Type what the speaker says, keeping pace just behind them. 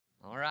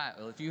right,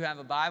 well, if you have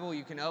a Bible,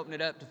 you can open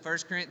it up to 1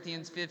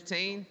 Corinthians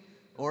 15,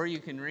 or you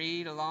can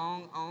read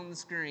along on the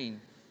screen.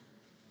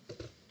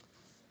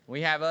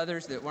 We have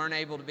others that weren't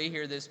able to be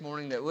here this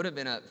morning that would have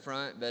been up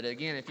front, but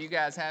again, if you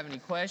guys have any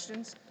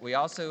questions, we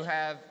also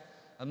have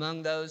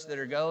among those that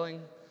are going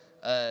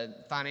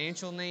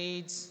financial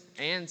needs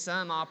and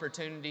some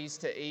opportunities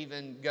to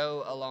even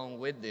go along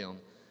with them.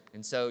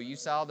 And so you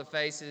saw the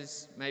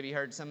faces, maybe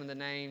heard some of the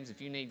names.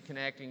 If you need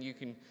connecting, you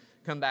can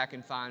come back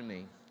and find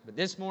me. But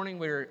this morning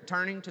we're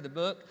turning to the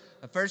book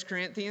of 1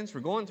 Corinthians.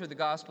 We're going through the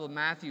Gospel of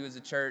Matthew as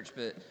a church,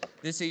 but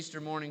this Easter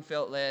morning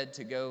felt led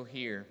to go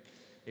here.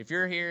 If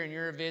you're here and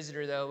you're a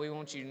visitor, though, we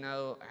want you to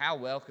know how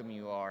welcome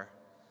you are.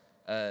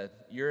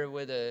 You're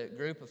with a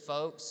group of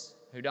folks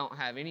who don't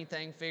have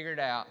anything figured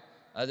out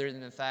other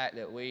than the fact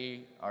that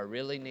we are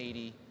really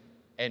needy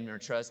and are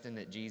trusting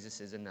that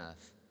Jesus is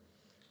enough.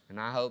 And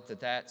I hope that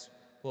that's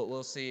what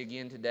we'll see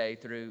again today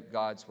through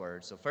God's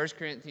Word. So 1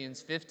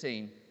 Corinthians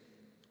 15,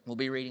 we'll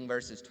be reading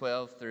verses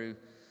 12 through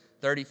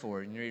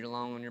 34. You can read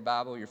along on your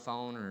Bible, your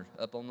phone, or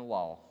up on the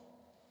wall.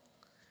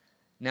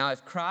 Now,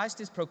 if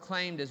Christ is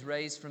proclaimed as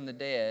raised from the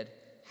dead,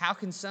 how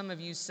can some of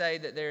you say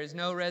that there is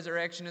no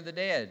resurrection of the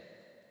dead?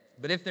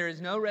 But if there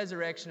is no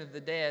resurrection of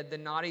the dead,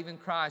 then not even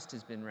Christ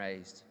has been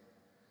raised.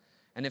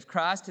 And if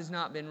Christ has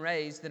not been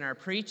raised, then our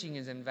preaching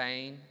is in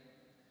vain,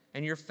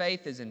 and your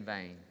faith is in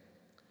vain.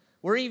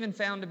 We're even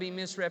found to be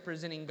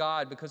misrepresenting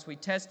God because we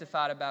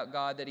testified about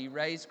God that He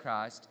raised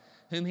Christ,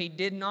 whom He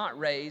did not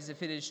raise,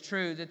 if it is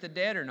true that the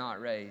dead are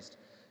not raised.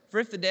 For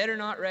if the dead are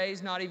not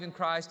raised, not even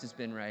Christ has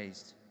been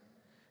raised.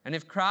 And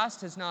if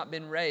Christ has not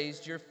been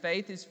raised, your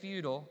faith is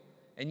futile,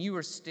 and you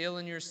are still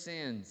in your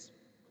sins.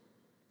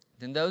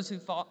 Then those who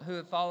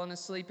have fallen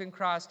asleep in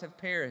Christ have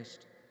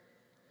perished.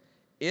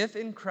 If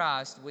in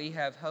Christ we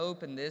have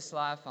hope in this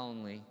life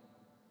only,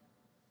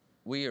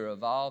 we are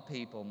of all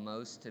people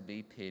most to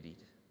be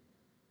pitied.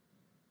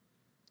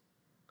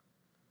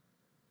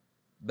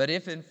 But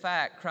if in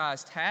fact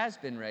Christ has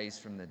been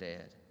raised from the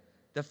dead,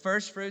 the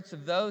firstfruits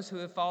of those who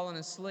have fallen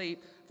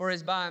asleep, for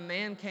as by a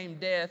man came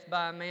death,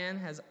 by a man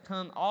has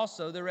come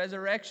also the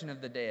resurrection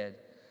of the dead.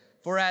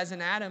 For as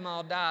in Adam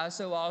all die,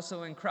 so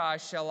also in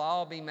Christ shall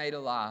all be made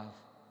alive.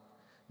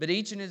 But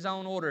each in his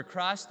own order,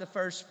 Christ the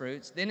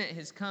firstfruits, then at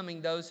His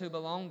coming those who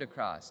belong to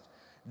Christ.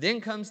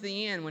 Then comes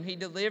the end, when He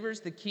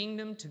delivers the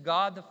kingdom to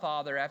God the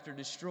Father after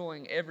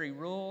destroying every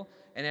rule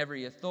and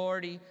every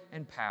authority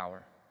and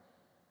power.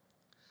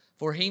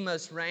 For He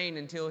must reign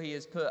until He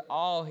has put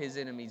all His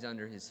enemies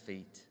under His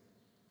feet.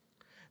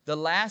 The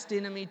last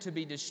enemy to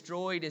be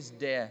destroyed is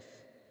death.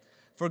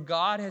 For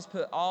God has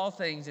put all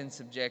things in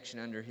subjection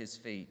under His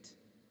feet.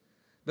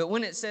 But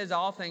when it says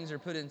all things are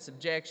put in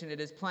subjection,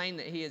 it is plain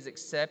that He has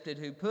accepted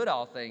who put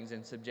all things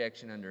in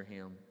subjection under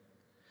Him.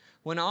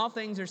 When all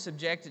things are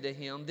subjected to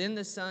Him, then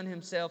the Son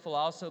Himself will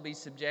also be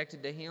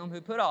subjected to Him who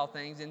put all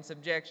things in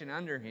subjection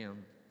under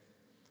Him,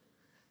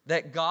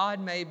 that God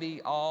may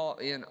be all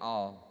in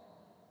all.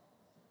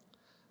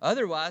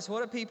 Otherwise,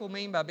 what do people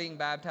mean by being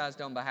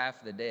baptized on behalf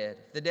of the dead?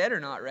 If the dead are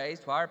not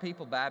raised, why are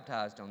people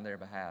baptized on their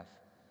behalf?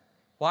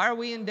 Why are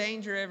we in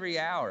danger every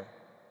hour?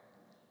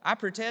 I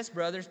protest,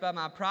 brothers, by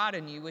my pride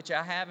in you, which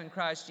I have in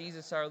Christ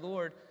Jesus our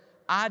Lord,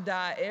 I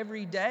die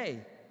every day.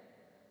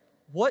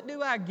 What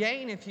do I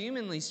gain if,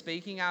 humanly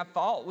speaking, I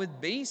fought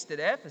with beasts at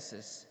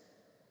Ephesus?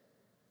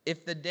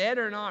 If the dead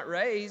are not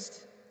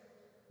raised,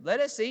 let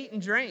us eat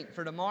and drink,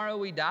 for tomorrow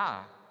we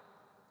die.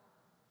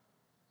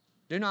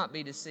 Do not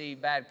be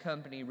deceived. Bad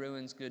company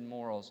ruins good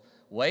morals.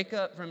 Wake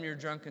up from your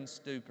drunken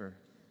stupor,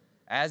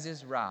 as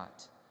is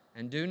right,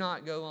 and do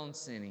not go on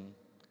sinning,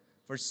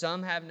 for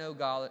some have no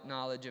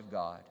knowledge of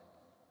God.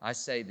 I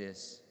say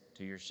this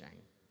to your shame.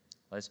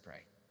 Let's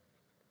pray.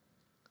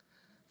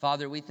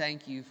 Father, we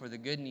thank You for the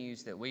good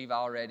news that we've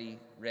already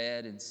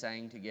read and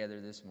sang together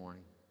this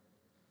morning.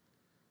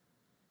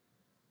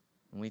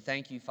 And we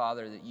thank You,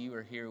 Father, that You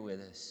are here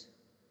with us.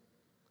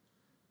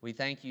 We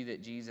thank You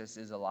that Jesus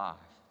is alive,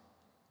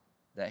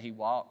 that He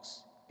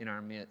walks in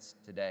our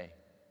midst today.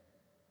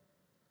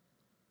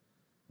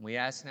 We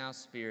ask now,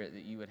 Spirit,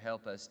 that You would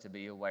help us to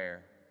be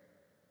aware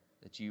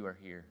that You are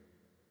here.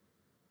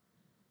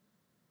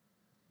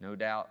 No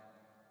doubt,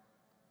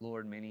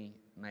 Lord, many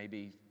may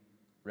be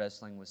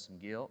wrestling with some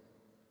guilt,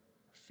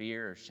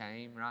 fear, or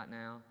shame right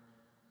now,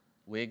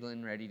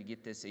 wiggling, ready to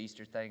get this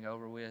Easter thing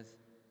over with.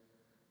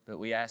 But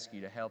we ask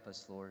You to help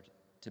us, Lord,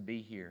 to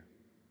be here,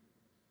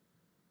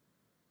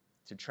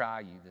 to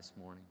try You this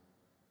morning,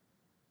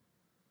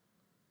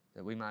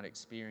 that we might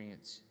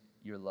experience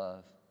Your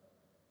love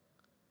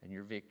and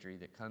Your victory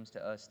that comes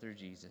to us through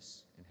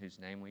Jesus, in whose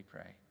name we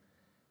pray.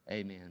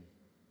 Amen.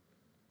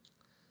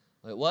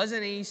 Well, it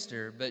wasn't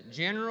Easter, but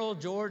General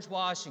George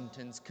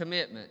Washington's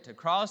commitment to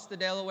cross the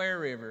Delaware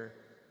River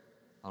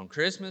on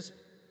Christmas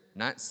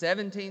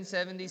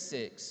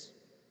 1776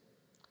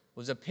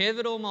 was a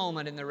pivotal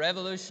moment in the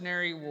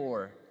Revolutionary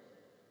War,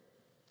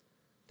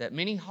 that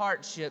many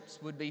hardships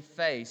would be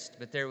faced,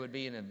 but there would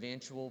be an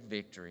eventual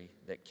victory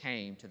that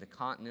came to the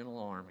Continental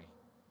Army.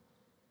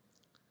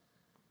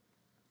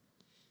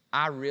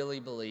 I really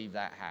believe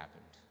that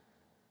happened.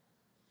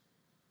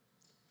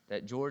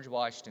 that George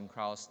Washington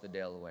crossed the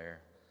Delaware.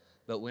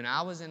 But when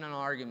I was in an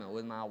argument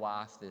with my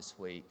wife this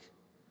week,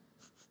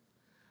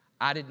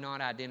 I did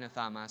not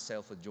identify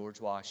myself with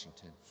George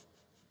Washington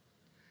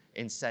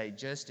and say,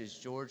 just as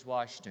George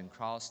Washington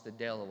crossed the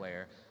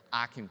Delaware,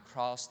 I can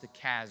cross the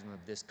chasm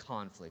of this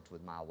conflict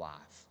with my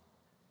wife.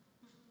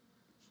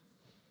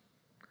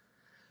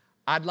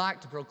 I'd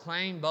like to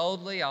proclaim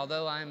boldly,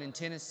 although I'm in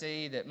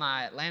Tennessee, that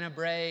my Atlanta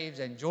Braves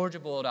and Georgia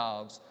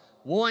Bulldogs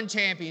won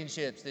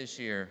championships this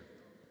year.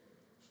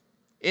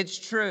 It's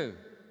true.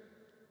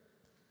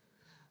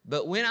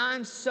 But when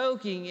I'm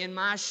soaking in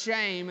my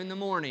shame in the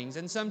mornings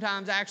and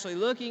sometimes actually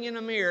looking in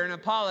a mirror and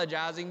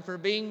apologizing for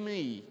being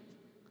me,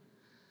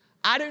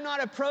 I do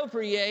not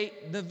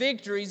appropriate the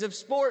victories of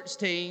sports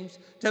teams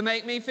to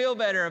make me feel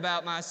better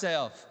about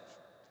myself.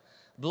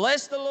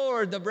 Bless the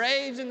Lord, the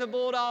Braves and the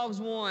Bulldogs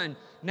won.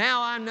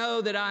 Now I know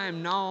that I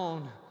am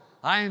known,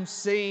 I am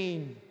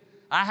seen,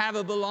 I have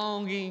a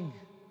belonging,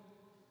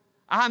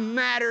 I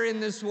matter in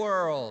this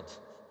world.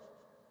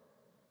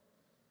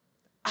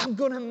 I'm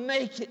going to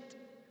make it.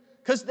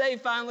 Because they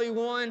finally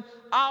won,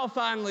 I'll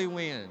finally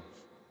win.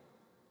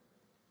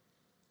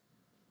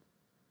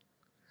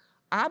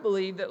 I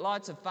believe that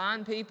lots of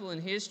fine people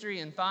in history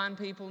and fine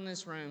people in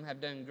this room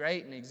have done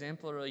great and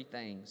exemplary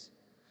things.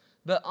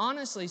 But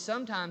honestly,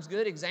 sometimes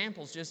good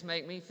examples just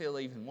make me feel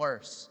even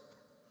worse.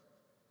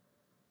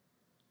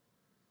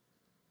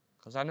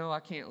 Because I know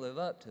I can't live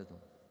up to them.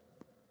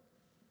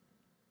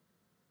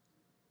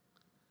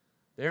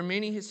 There are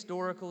many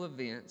historical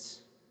events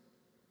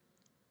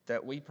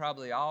that we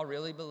probably all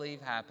really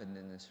believe happened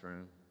in this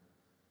room.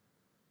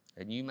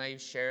 And you may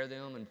share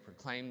them and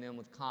proclaim them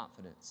with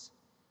confidence.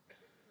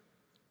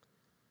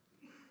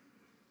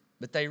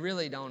 But they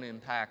really don't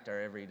impact our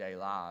everyday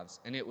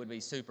lives. And it would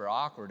be super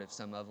awkward if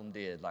some of them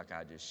did, like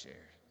I just shared.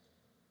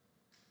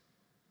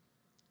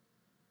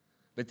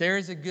 But there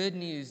is a good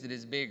news that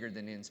is bigger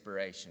than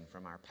inspiration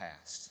from our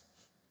past.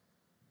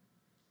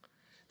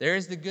 There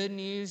is the good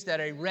news that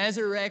a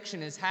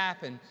resurrection has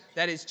happened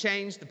that has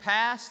changed the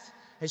past,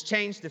 has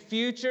changed the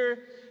future,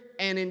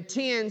 and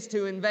intends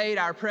to invade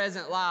our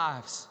present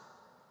lives.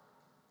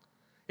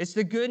 It's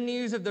the good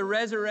news of the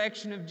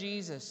resurrection of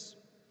Jesus.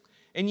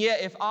 And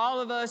yet, if all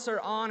of us are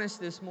honest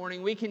this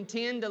morning, we can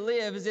tend to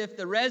live as if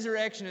the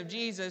resurrection of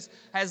Jesus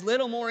has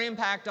little more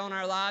impact on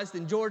our lives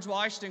than George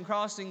Washington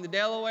crossing the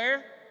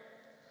Delaware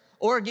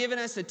or giving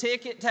us a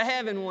ticket to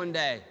heaven one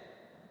day.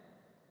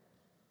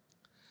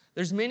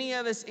 There's many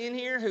of us in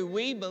here who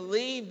we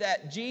believe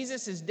that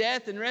Jesus'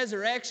 death and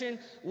resurrection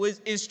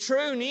is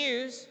true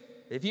news.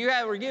 If you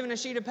were given a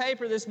sheet of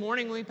paper this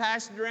morning, we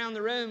passed it around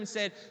the room and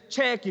said,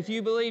 check if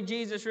you believe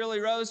Jesus really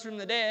rose from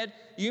the dead,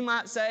 you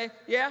might say,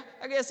 yeah,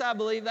 I guess I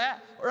believe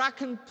that, or I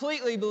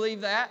completely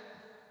believe that.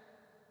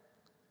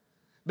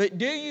 But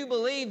do you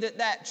believe that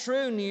that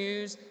true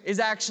news is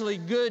actually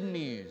good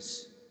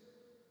news?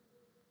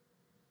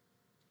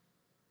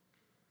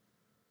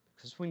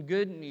 Because when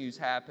good news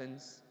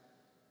happens,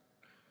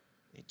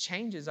 it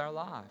changes our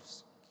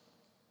lives.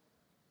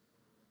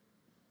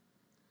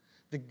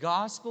 The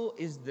gospel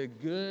is the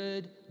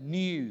good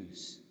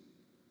news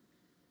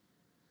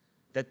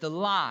that the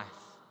life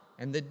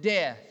and the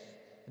death,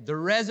 the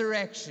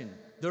resurrection,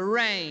 the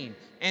reign,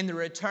 and the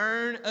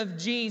return of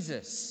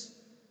Jesus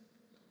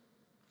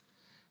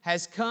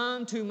has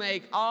come to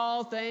make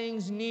all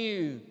things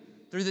new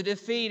through the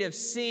defeat of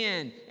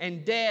sin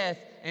and death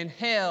and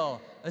hell,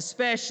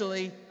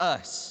 especially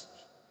us.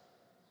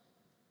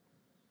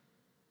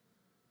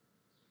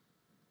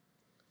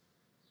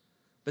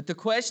 But the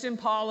question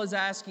Paul is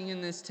asking in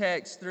this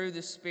text through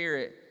the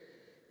Spirit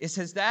is,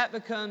 has that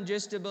become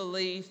just a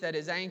belief that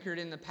is anchored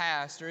in the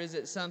past, or is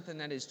it something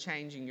that is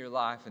changing your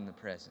life in the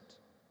present?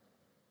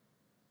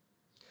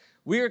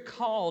 We are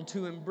called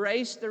to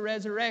embrace the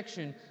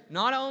resurrection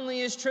not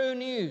only as true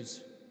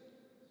news,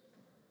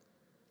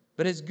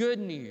 but as good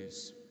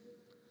news.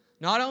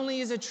 Not only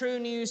is it true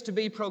news to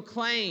be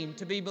proclaimed,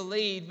 to be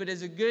believed, but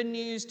as a good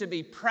news to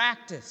be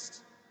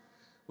practiced.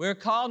 We're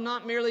called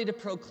not merely to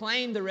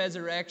proclaim the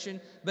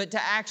resurrection, but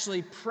to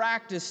actually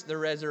practice the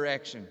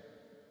resurrection.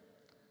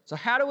 So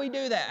how do we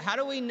do that? How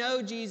do we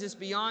know Jesus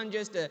beyond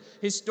just a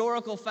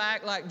historical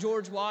fact like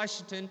George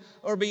Washington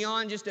or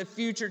beyond just a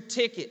future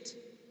ticket?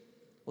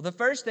 Well, the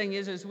first thing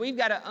is we've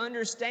got to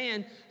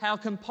understand how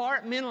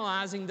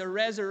compartmentalizing the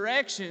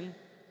resurrection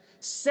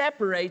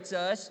separates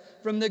us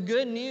from the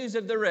good news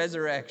of the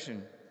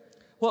resurrection.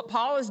 What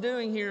Paul is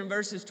doing here in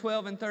verses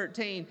 12 and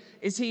 13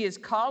 is he is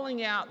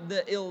calling out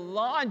the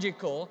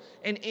illogical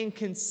and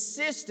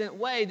inconsistent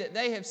way that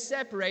they have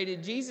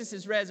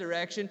Jesus'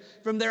 resurrection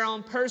from their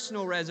own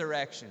personal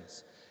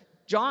resurrections.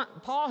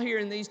 Paul here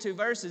in these two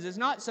verses is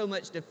not so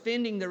much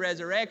defending the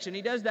resurrection.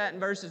 He does that in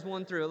verses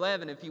 1 through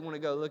 11 if you want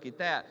to go look at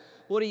that.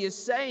 What he is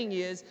saying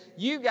is,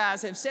 you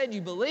guys have said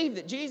you believe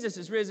that Jesus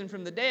is risen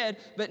from the dead,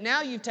 but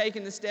now you've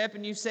taken the step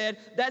and you've said,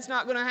 that's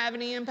not going to have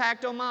any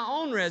impact on my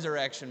own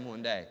resurrection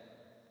one day.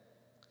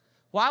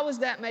 Why was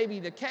that maybe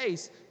the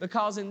case?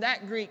 Because in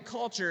that Greek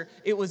culture,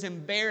 it was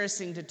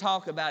embarrassing to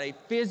talk about a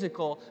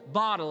physical,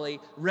 bodily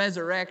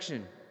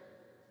resurrection.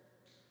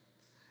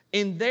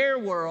 In their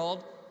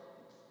world,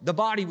 the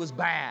body was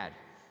bad.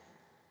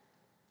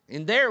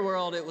 In their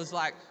world, it was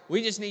like,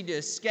 we just need to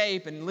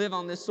escape and live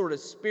on this sort of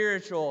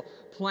spiritual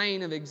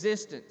plane of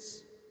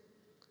existence.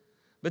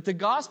 But the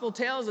gospel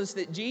tells us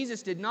that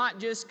Jesus did not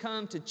just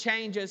come to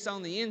change us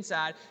on the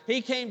inside.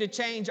 He came to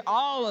change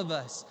all of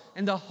us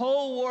and the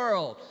whole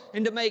world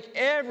and to make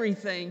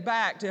everything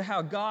back to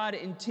how God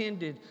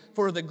intended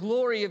for the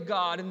glory of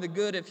God and the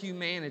good of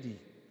humanity.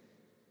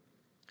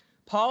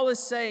 Paul is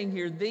saying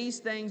here these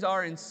things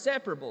are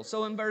inseparable.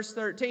 So in verse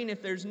 13,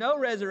 if there's no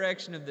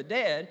resurrection of the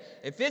dead,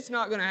 if it's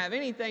not going to have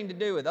anything to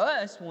do with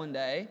us one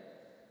day,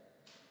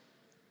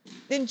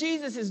 then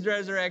Jesus'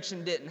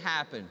 resurrection didn't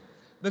happen.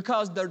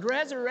 Because the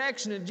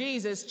resurrection of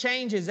Jesus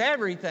changes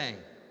everything,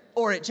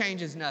 or it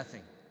changes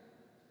nothing.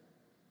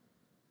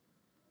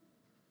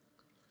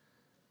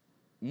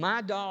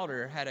 My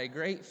daughter had a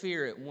great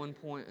fear at one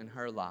point in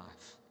her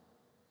life.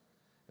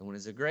 And it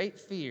was a great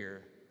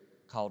fear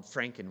called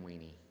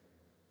Frankenweenie.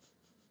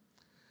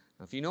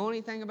 Now, if you know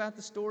anything about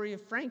the story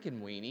of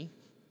Frankenweenie,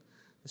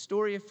 the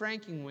story of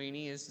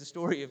Frankenweenie is the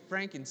story of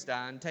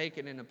Frankenstein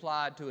taken and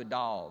applied to a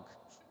dog.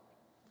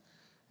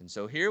 And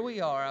so here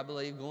we are, I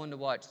believe, going to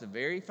watch the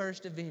very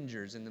first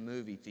Avengers in the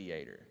movie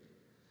theater.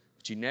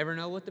 But you never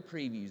know what the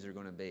previews are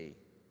going to be.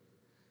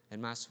 And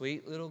my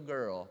sweet little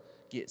girl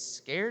gets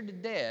scared to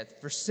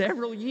death for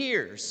several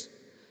years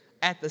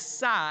at the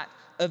sight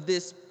of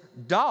this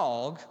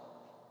dog.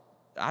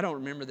 I don't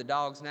remember the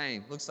dog's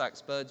name. Looks like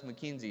Spuds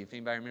McKenzie, if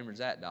anybody remembers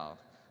that dog.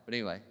 But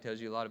anyway, tells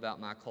you a lot about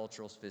my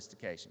cultural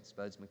sophistication.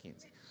 Spuds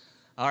McKenzie.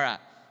 All right.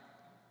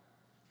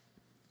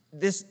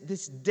 This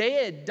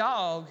dead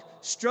dog,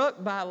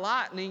 struck by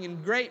lightning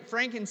in great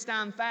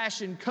Frankenstein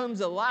fashion,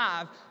 comes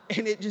alive,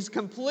 and it just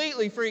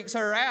completely freaks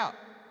her out.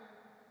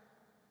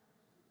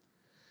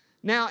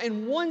 Now,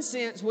 in one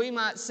sense, we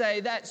might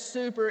say that's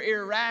super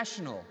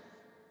irrational.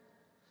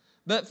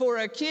 But for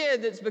a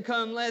kid that's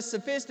become less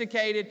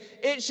sophisticated,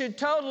 it should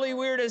totally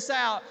weird us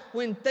out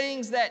when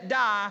things that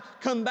die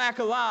come back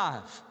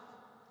alive.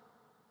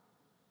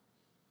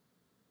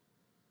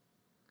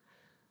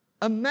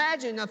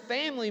 Imagine a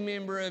family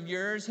member of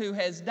yours who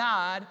has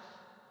died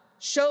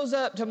shows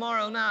up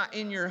tomorrow night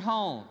in your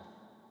home.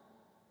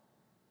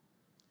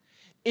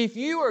 If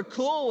you are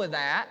cool with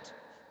that,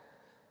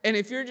 and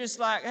if you're just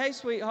like, hey,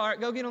 sweetheart,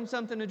 go get them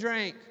something to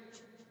drink,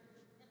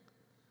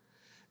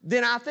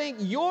 then I think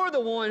you're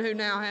the one who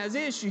now has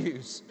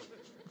issues.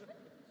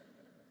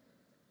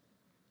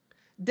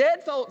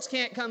 Dead folks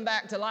can't come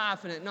back to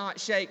life and it not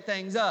shake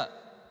things up.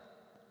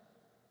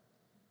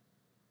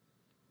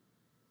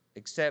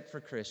 Except for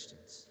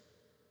Christians.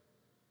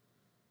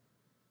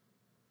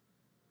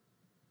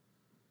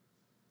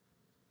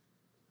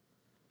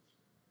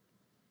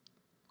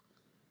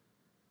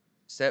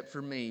 Except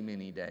for me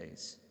many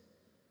days.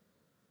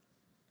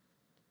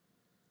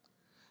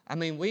 I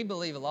mean, we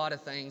believe a lot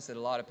of things that a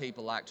lot of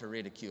people like to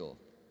ridicule,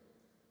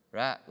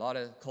 right? A lot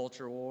of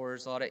culture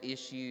wars, a lot of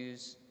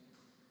issues.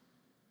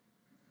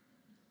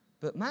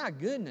 But my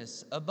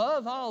goodness,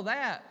 above all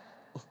that,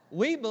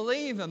 we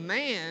believe a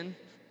man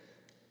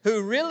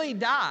who really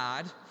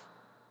died,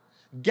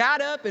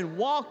 got up and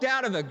walked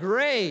out of a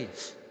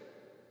grave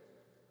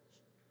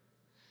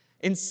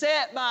and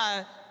sat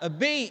by a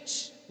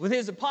beach with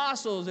his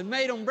apostles and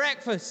made them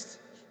breakfast,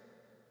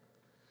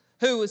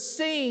 who was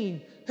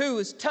seen, who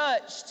was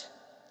touched,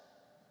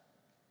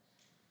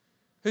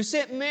 who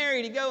sent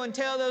Mary to go and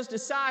tell those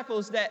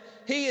disciples that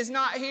he is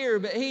not here,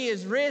 but he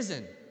is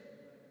risen.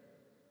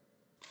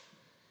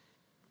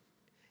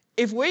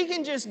 If we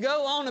can just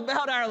go on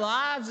about our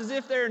lives as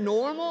if they're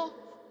normal,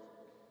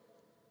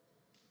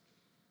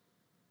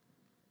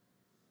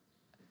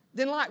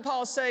 then like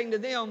Paul's saying to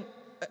them,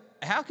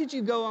 how could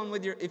you go on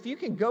with if you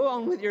can go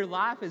on with your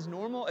life as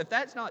normal, if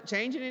that's not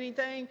changing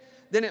anything,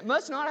 then it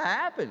must not have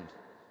happened.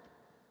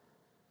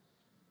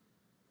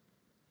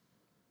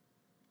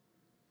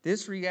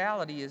 This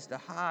reality is the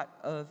height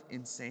of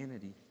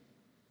insanity.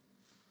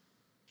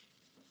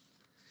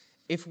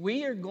 If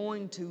we are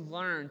going to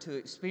learn to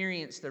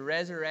experience the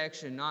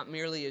resurrection not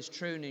merely as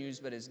true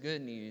news but as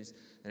good news,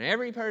 then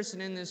every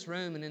person in this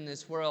room and in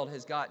this world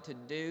has got to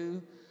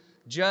do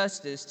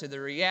justice to the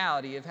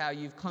reality of how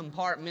you've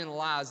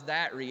compartmentalized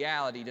that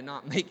reality to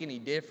not make any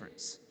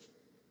difference.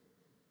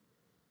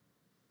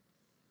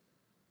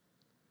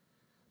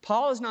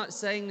 Paul is not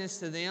saying this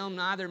to them,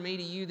 neither me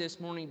to you this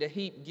morning, to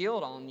heap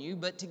guilt on you,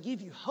 but to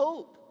give you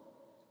hope.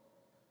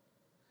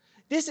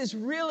 This is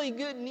really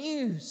good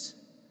news,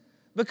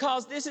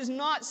 because this is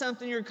not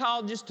something you're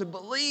called just to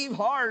believe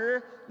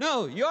harder.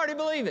 No, you already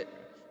believe it.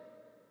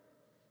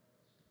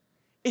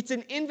 It's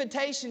an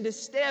invitation to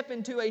step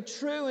into a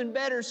true and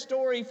better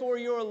story for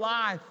your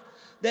life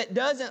that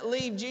doesn't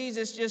leave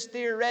Jesus just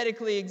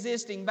theoretically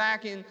existing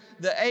back in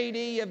the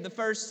AD of the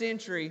first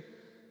century,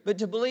 but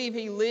to believe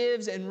He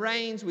lives and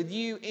reigns with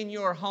you in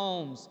your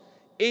homes,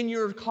 in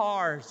your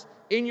cars,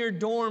 in your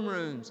dorm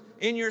rooms,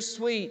 in your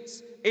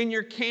suites, in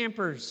your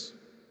campers,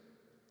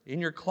 in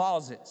your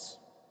closets.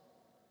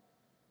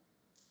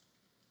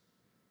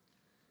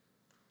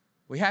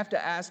 We have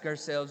to ask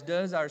ourselves,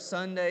 does our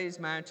Sundays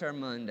match our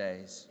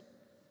Mondays?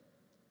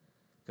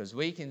 Because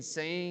we can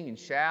sing and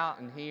shout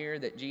and hear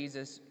that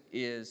Jesus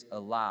is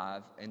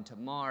alive, and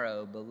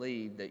tomorrow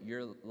believe that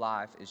your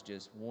life is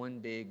just one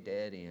big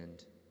dead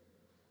end.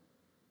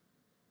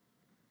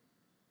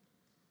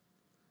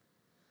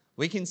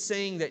 We can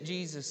sing that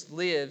Jesus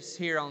lives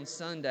here on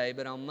Sunday,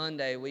 but on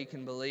Monday we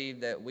can believe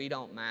that we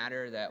don't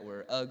matter, that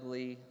we're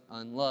ugly,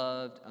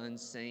 unloved,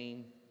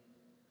 unseen.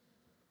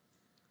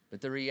 But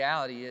the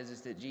reality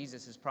is that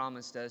Jesus has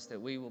promised us that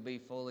we will be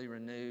fully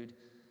renewed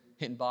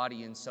in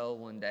body and soul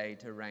one day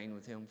to reign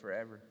with Him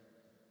forever.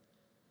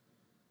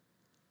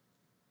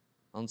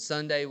 On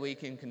Sunday we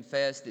can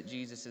confess that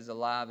Jesus is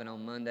alive, and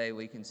on Monday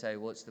we can say,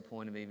 what's the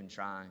point of even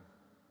trying?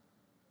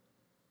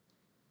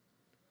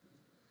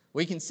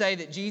 We can say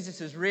that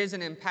Jesus is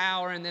risen in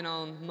power, and then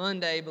on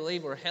Monday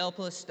believe we're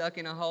helpless, stuck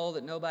in a hole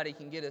that nobody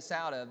can get us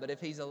out of. But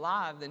if He's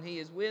alive, then He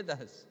is with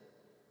us.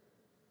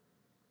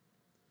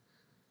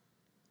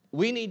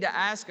 We need to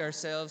ask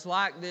ourselves,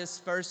 like this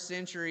first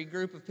century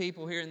group of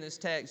people here in this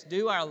text,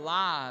 do our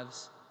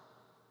lives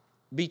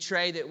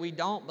betray that we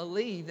don't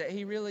believe that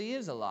He really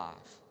is alive?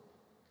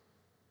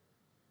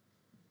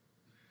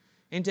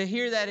 And to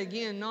hear that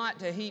again, not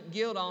to heap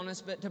guilt on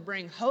us, but to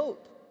bring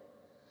hope.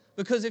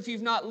 Because if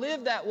you've not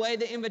lived that way,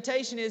 the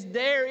invitation is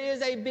there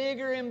is a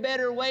bigger and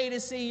better way to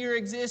see your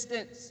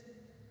existence.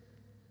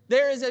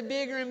 There is a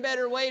bigger and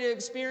better way to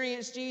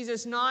experience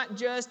Jesus, not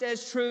just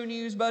as true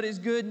news, but as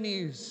good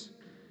news.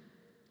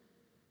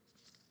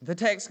 The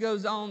text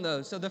goes on,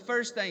 though. So the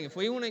first thing, if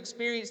we want to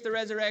experience the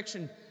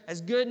resurrection as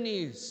good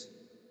news,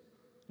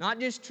 not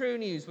just true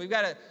news, we've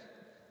got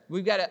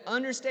to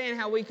understand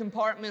how we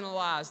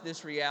compartmentalize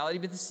this reality.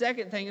 But the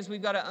second thing is we've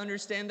got to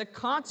understand the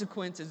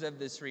consequences of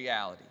this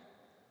reality.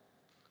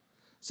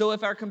 So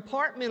if our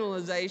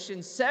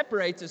compartmentalization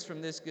separates us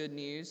from this good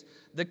news,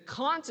 the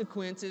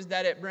consequences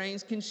that it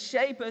brings can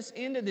shape us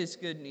into this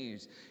good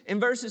news. In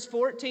verses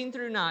 14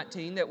 through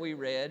 19 that we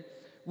read,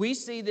 we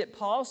see that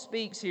Paul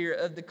speaks here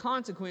of the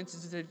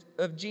consequences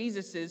of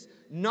Jesus'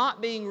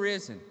 not being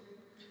risen.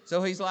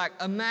 So he's like,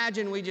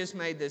 imagine we just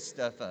made this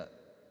stuff up.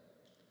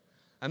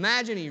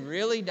 Imagine He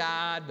really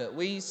died, but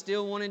we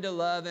still wanted to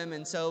love Him,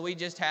 and so we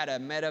just had a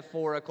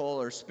metaphorical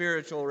or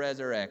spiritual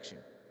resurrection.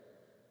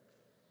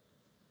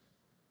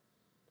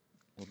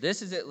 Well,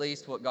 this is at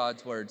least what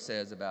God's Word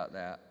says about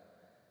that.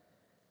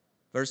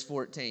 Verse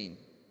 14.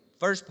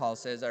 First, Paul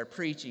says our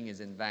preaching is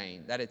in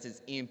vain, that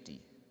it's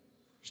empty.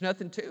 There's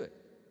nothing to it.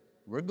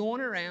 We're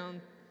going around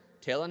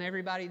telling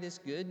everybody this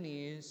good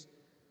news,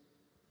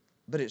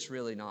 but it's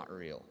really not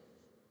real.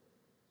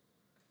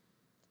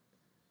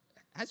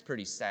 That's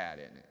pretty sad,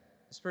 isn't it?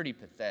 It's pretty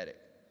pathetic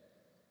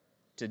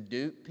to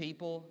dupe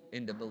people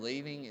into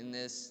believing in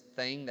this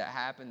thing that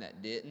happened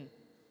that didn't.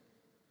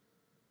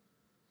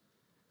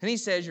 And he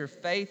says your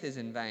faith is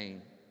in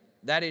vain.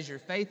 That is, your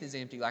faith is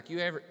empty, like you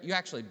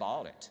actually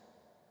bought it.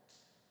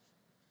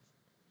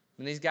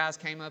 When these guys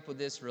came up with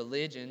this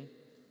religion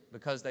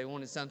because they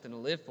wanted something to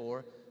live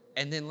for,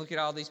 and then look at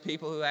all these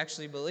people who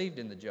actually believed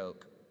in the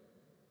joke.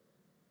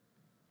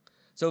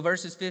 So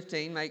verse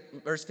 15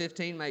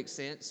 makes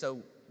sense.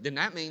 So then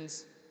that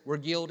means we're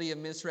guilty of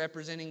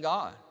misrepresenting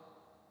God.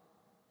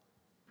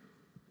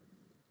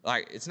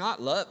 Like, it's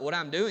not love. What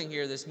I'm doing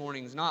here this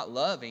morning is not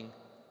loving.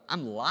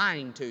 I'm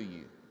lying to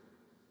you.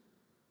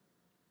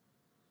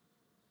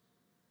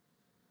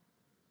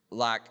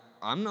 Like,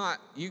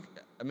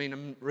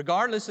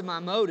 regardless of my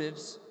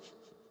motives,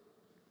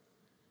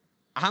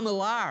 I'm a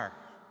liar.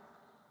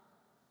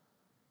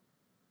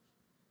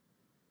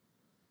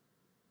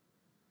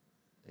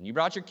 And you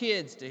brought your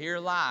kids to hear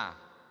a lie.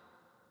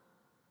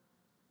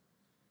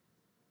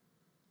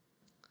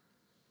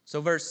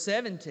 So verse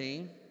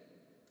 17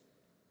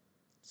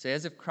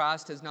 says, if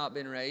Christ has not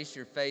been raised,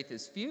 your faith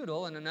is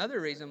futile. And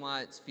another reason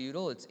why it's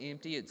futile, it's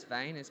empty, it's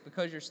vain, it's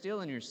because you're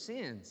still in your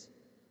sins.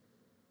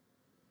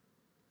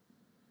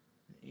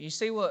 You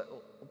see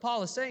what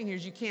Paul is saying here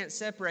is you can't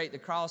separate the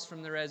cross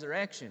from the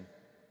resurrection.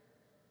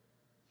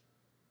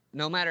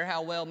 No matter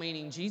how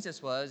well-meaning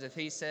Jesus was, if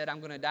He said, I'm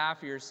going to die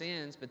for your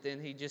sins, but then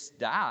He just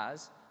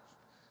dies.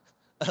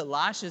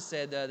 Elisha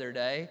said the other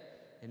day,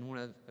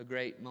 in a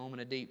great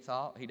moment of deep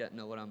thought, he doesn't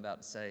know what I'm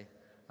about to say.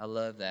 I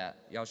love that.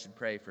 Y'all should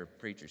pray for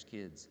preachers'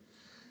 kids.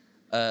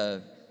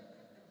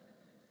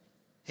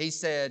 He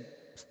said,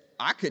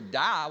 I could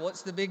die.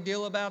 What's the big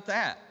deal about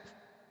that?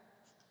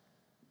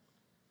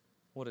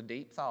 What a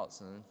deep thought,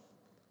 son.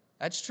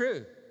 That's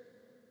true.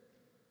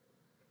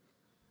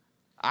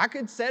 I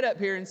could sit up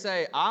here and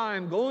say,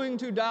 I'm going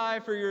to die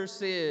for your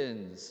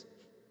sins,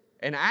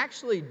 and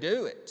actually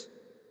do it.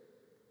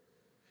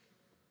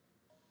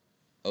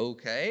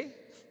 Okay.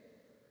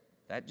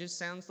 That just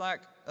sounds like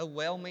a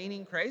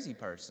well-meaning crazy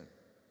person.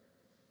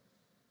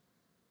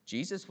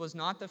 Jesus was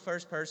not the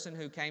first person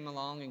who came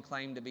along and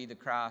claimed to be the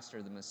Christ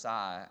or the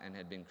Messiah and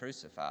had been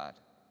crucified.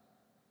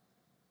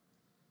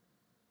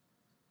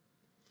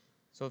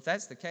 So if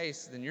that's the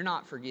case, then you're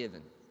not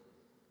forgiven.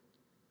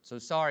 So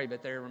sorry,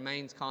 but there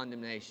remains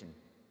condemnation.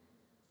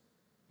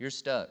 You're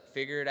stuck.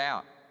 Figure it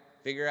out.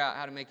 Figure out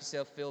how to make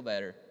yourself feel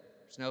better.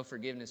 There's no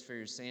forgiveness for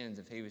your sins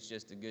if he was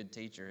just a good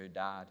teacher who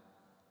died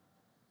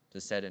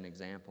to set an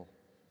example.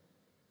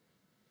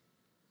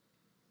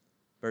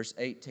 Verse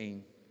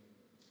 18.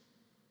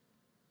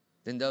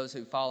 Then those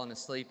who've fallen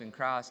asleep in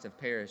Christ have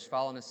perished.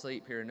 Fallen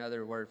asleep, here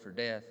another word for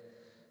death.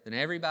 Then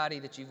everybody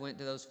that you've went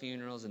to those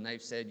funerals and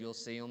they've said you'll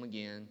see them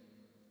again.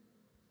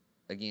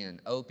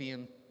 Again,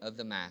 opium of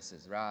the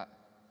masses, right?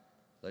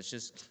 Let's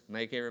just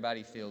make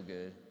everybody feel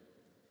good.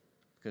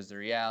 Because the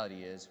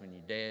reality is, when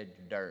you're dead,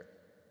 you're dirt.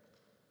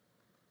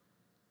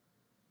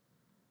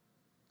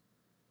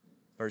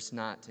 Verse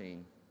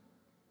 19.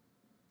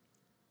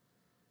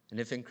 And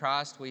if in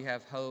Christ we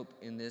have hope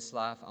in this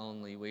life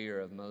only, we are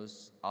of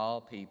all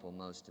people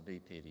most to be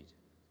pitied.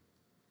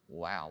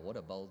 Wow, what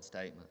a bold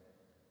statement.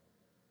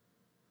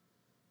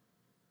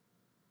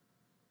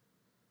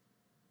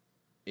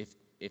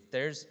 If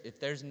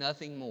there's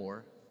nothing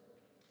more,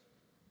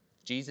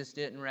 Jesus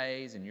didn't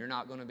raise and you're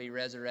not going to be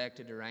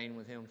resurrected to reign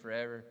with him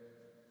forever,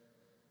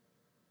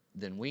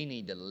 then we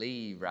need to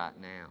leave right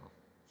now.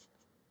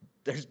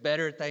 There's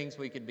better things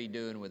we could be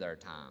doing with our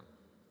time.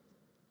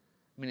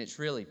 I mean, it's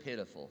really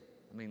pitiful.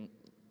 I mean,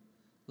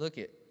 look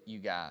at you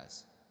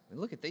guys. I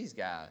mean, look at these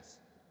guys.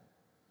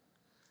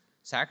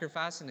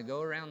 Sacrificing to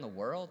go around the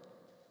world,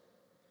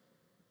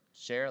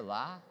 share a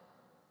lie,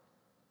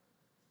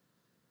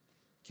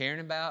 caring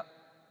about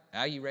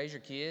how you raise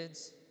your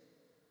kids,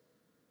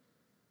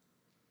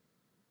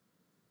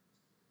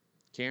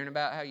 caring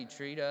about how you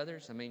treat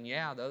others. I mean,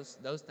 yeah,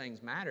 those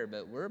things matter,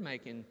 but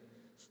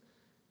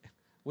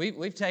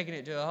we've taken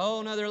it to a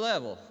whole nother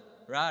level,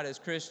 right, as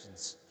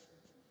Christians.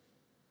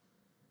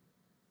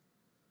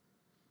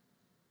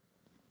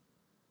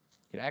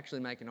 You could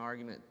actually make an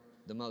argument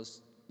the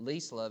most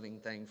least loving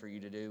thing for you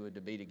to do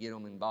would be to get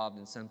them involved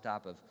in some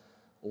type of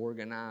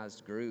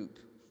organized group.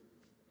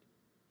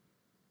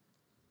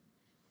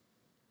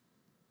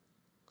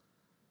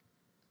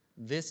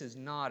 This is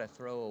not a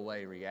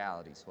throwaway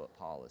reality, is what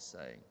Paul is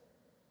saying.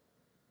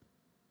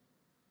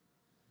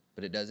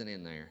 But it doesn't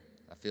end there.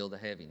 I feel the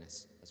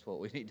heaviness. That's what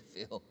we need to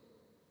feel.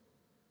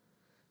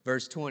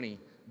 Verse 20,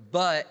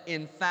 but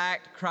in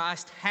fact,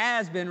 Christ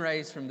has been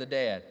raised from the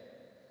dead.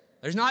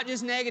 There's not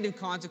just negative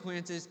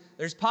consequences,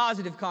 there's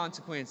positive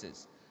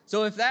consequences.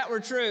 So if that were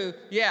true,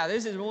 yeah,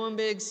 this is one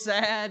big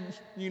sad,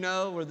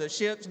 where the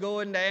ship's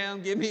going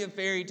down, give me a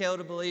fairy tale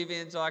to believe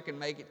in so I can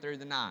make it through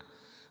the night.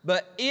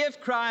 But if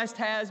Christ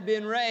has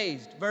been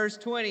raised, verse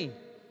 20,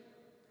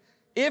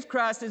 if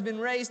Christ has been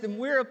raised, then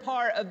we're a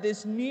part of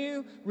this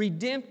new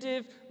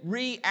redemptive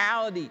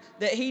reality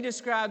that he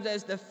describes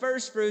as the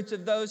first fruits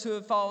of those who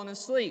have fallen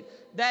asleep.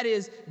 That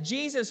is,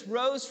 Jesus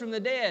rose from the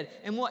dead,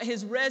 and what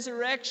his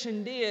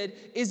resurrection did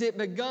is it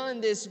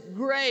begun this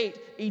great,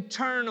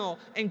 eternal,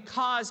 and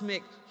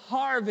cosmic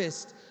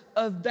harvest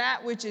of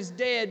that which is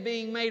dead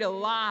being made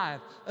alive,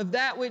 of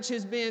that which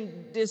has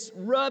been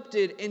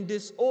disrupted and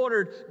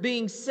disordered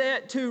being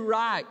set to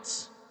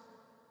rights.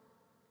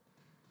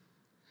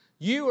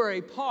 You are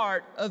a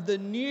part of the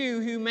new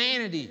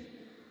humanity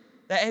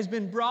that has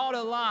been brought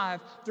alive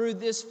through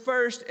this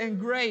first and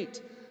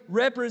great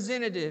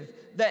representative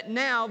that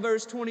now,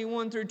 verse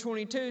 21 through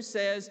 22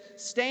 says,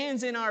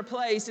 stands in our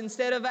place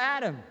instead of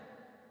Adam.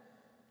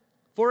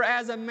 For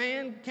as a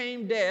man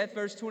came death,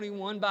 verse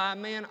 21, by a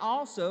man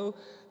also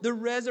the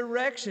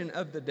resurrection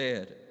of the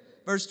dead.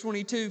 Verse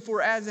 22,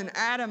 for as in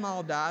Adam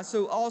all die,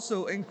 so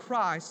also in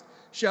Christ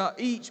shall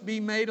each be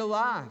made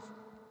alive.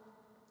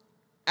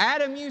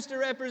 Adam used to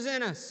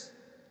represent us.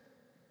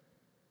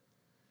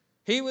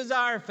 He was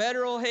our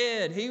federal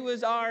head. He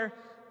was our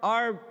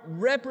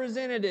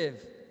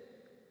representative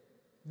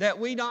that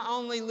we not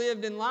only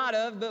lived in light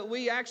of, but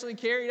we actually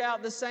carried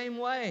out the same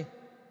way.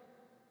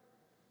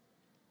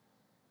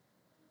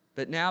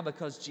 But now,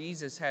 because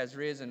Jesus has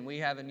risen, we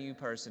have a new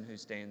person who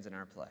stands in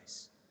our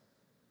place.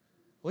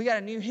 We got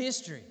a new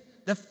history.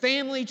 The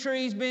family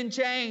tree's been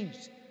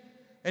changed.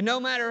 And no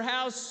matter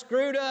how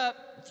screwed up,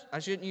 I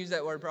shouldn't use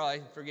that word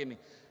probably, forgive me,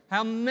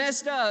 how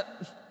messed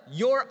up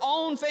your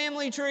own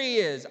family tree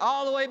is,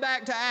 all the way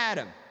back to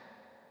Adam.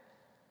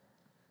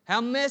 How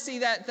messy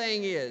that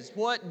thing is.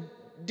 What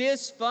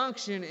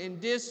dysfunction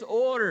and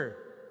disorder.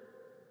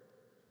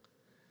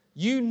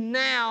 You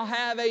now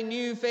have a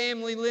new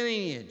family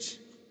lineage.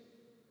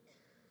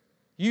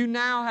 You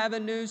now have a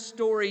new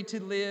story to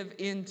live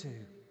into.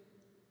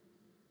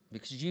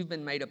 Because you've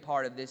been made a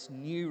part of this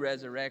new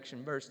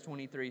resurrection. Verse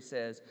 23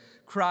 says,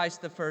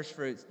 Christ the first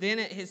fruits. Then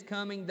at his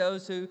coming,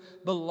 those who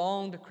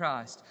belong to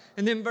Christ.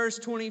 And then verse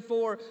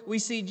 24, we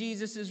see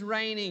Jesus is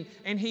reigning,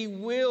 and he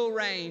will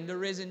reign, the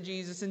risen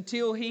Jesus,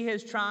 until he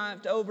has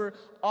triumphed over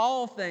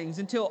all things,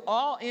 until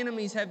all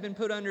enemies have been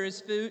put under his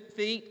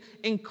feet,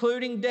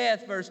 including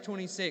death, verse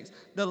 26.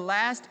 The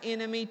last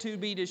enemy to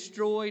be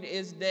destroyed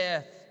is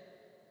death.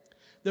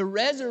 The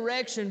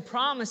resurrection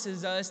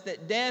promises us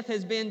that death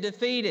has been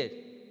defeated.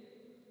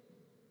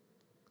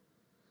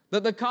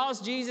 But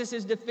because Jesus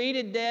has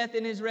defeated death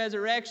in his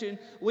resurrection,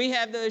 we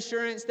have the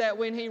assurance that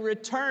when he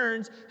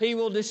returns, he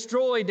will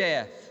destroy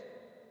death.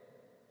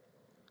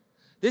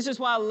 This is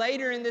why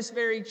later in this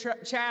very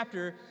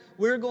chapter,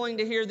 we're going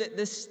to hear that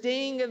the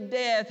sting of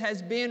death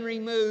has been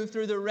removed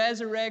through the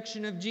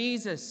resurrection of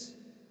Jesus.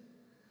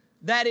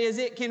 That is,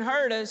 it can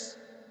hurt us,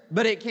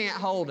 but it can't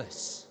hold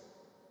us.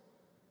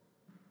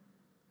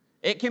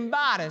 It can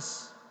bite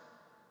us,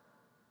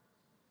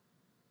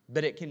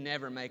 but it can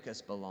never make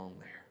us belong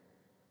there.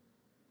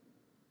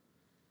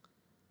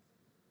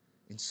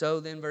 And so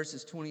then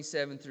verses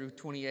 27 through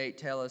 28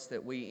 tell us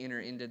that we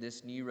enter into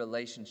this new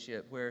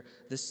relationship where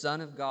the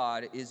Son of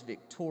God is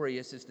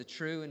victorious as the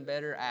true and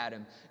better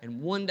Adam.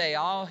 And one day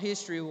all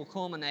history will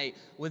culminate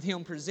with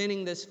Him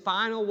presenting this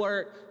final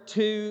work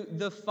to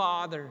the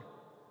Father.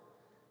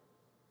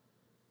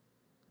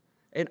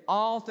 And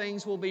all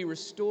things will be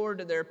restored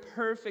to their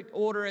perfect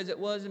order as it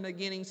was in the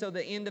beginning. So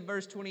the end of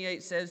verse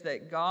 28 says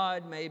that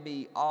God may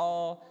be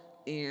all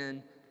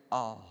in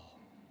all.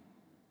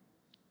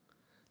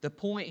 The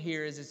point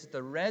here is that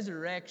the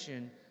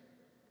resurrection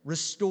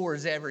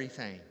restores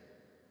everything.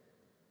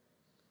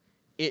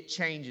 It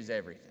changes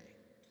everything.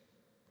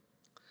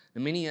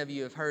 Now, many of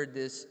you have heard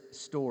this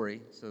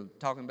story. So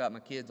talking about my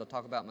kids, I'll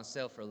talk about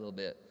myself for a little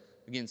bit.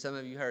 Again, some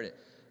of you heard it.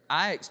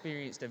 I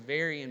experienced a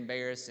very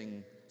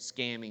embarrassing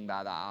scamming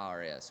by the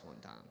IRS one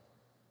time.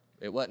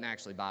 It wasn't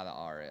actually by the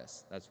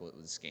IRS. That's what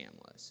the scam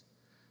was.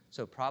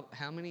 So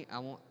how many, I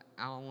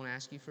won't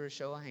ask you for a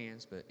show of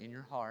hands, but in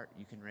your heart,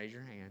 you can raise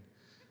your hand.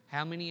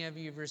 How many of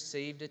you have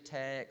received a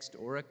text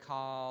or a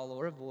call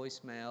or a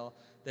voicemail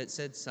that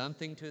said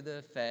something to the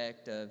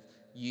effect of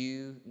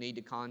you need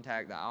to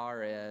contact the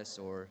IRS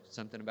or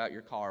something about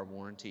your car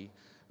warranty,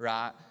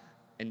 right?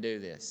 And do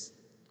this.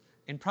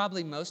 And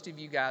probably most of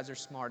you guys are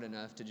smart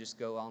enough to just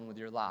go on with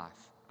your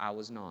life. I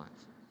was not.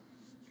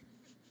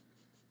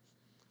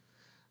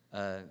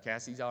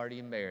 Cassie's already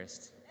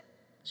embarrassed.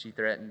 She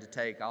threatened to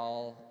take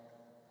all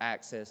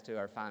access to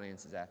our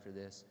finances after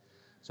this.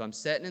 So I'm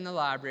sitting in the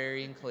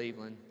library in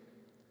Cleveland,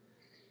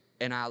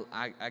 and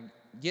I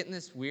get in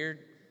this weird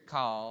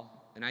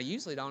call, and I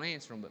usually don't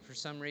answer them, but for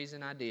some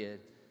reason I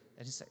did.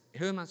 I just say,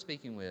 who am I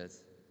speaking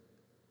with?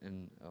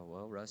 And,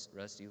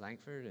 Rusty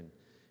Langford.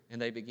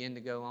 And they begin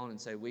to go on and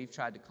say, we've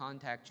tried to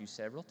contact you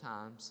several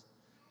times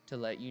to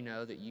let you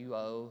know that you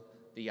owe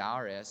the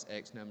IRS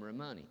X number of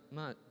money.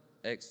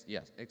 X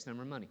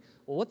number of money.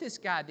 Well, what this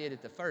guy did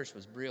at the first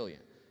was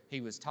brilliant.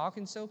 He was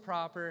talking so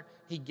proper.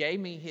 He gave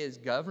me his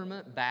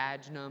government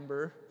badge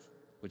number,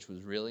 which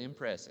was really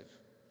impressive.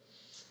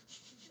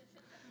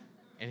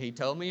 And he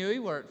told me who he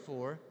worked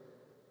for.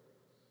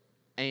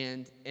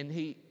 And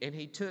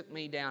he took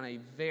me down a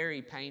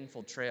very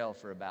painful trail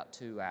for about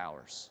 2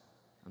 hours.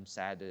 I'm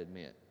sad to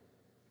admit.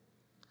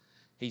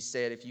 He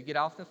said, if you get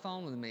off the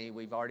phone with me,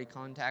 we've already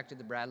contacted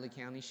the Bradley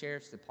County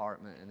Sheriff's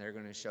Department, and they're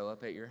going to show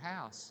up at your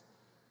house.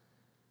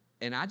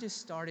 And I just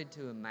started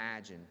to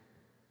imagine,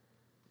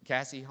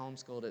 Cassie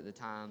homeschooled at the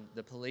time,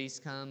 the police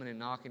coming and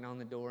knocking on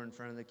the door in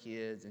front of the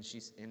kids,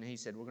 and he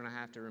said, we're going to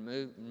have to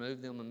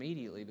remove them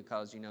immediately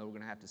because, we're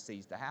going to have to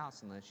seize the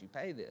house unless you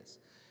pay this.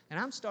 And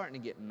I'm starting to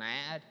get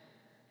mad.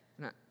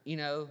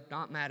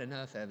 Not mad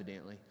enough,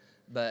 evidently,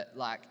 but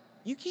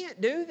you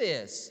can't do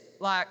this.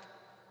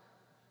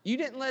 You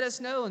didn't let us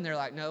know. And they're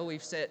like, no,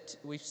 we've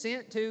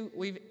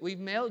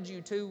mailed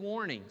you 2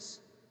 warnings.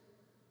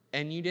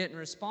 And you didn't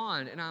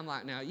respond. And I'm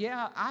like, now,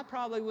 yeah, I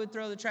probably would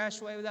throw the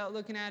trash away without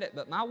looking at it,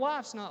 but my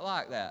wife's not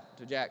like that,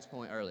 to Jack's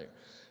point earlier.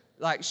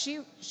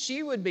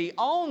 She would be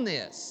on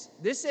this.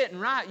 This isn't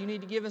right. You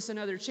need to give us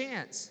another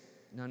chance.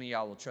 None of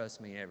y'all will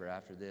trust me ever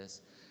after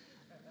this.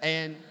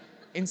 And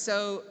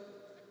so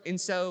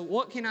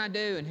what can I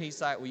do? And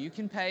he's like, well, you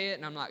can pay it.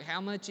 And I'm like,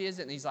 how much is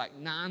it? And he's like,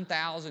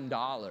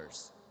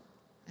 $9,000.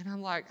 And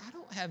I'm like, I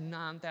don't have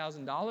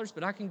 $9,000,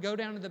 but I can go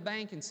down to the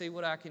bank and see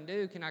what I can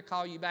do. Can I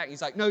call you back?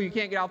 He's like, no, you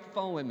can't get off the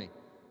phone with me.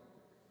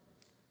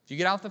 If you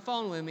get off the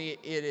phone with me,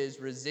 it is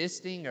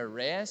resisting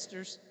arrest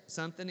or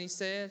something, he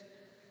said.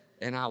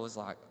 And I was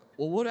like,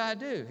 well, what do I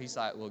do? He's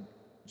like, well,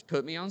 just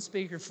put me on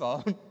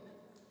speakerphone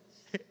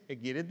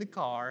and get in the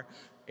car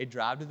and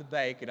drive to the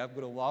bank, and I'm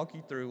going to walk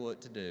you through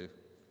what to do.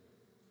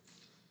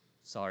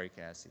 Sorry,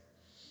 Cassie.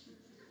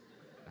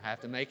 I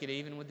have to make it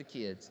even with the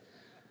kids.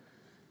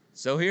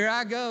 So here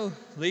I go,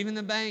 leaving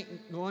the bank,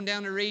 going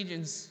down to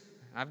Regions.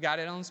 I've got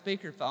it on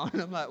speakerphone.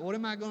 I'm like, what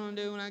am I going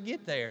to do when I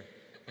get there?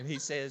 And he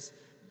says,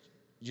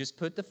 just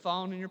put the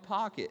phone in your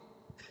pocket.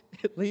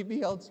 Leave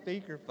me on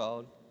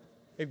speakerphone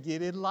and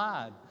get in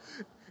line.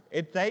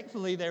 And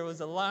thankfully, there was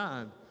a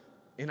line.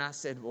 And I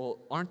said, well,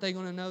 aren't they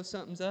going to know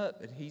something's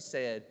up? And he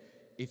said,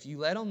 if you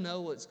let them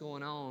know what's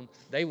going on,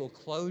 they will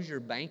close your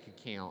bank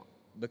account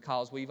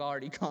because we've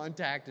already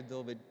contacted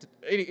them.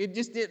 It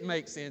just didn't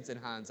make sense in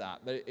hindsight,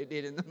 but it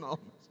did in the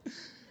moment.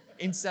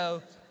 And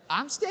so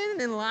I'm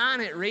standing in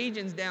line at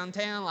Regions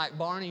downtown like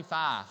Barney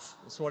Fife.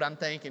 That's what I'm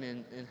thinking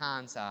in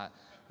hindsight.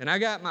 And I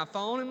got my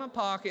phone in my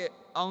pocket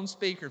on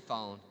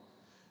speakerphone.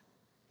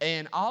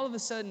 And all of a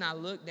sudden I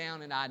looked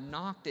down and I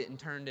knocked it and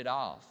turned it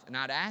off. And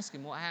I'd ask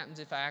him, what happens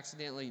if I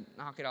accidentally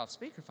knock it off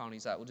speakerphone?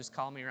 He's like, well, just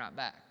call me right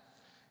back.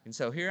 And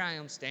so here I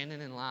am standing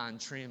in line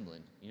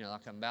trembling,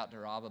 like I'm about to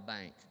rob a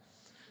bank.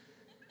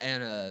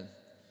 And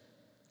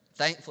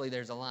Thankfully,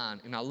 there's a line.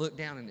 And I look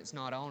down and it's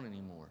not on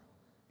anymore.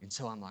 And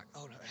so I'm like,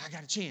 oh, no, I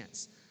got a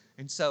chance.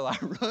 And so I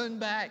run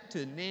back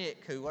to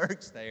Nick, who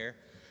works there,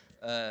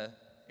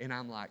 and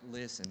I'm like,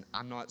 listen,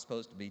 I'm not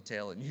supposed to be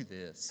telling you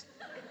this.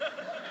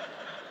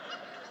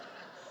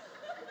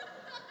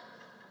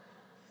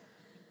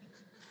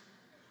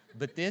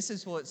 But this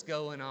is what's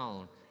going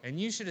on. And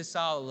you should have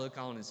saw the look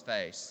on his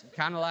face.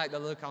 Kind of like the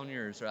look on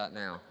yours right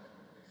now.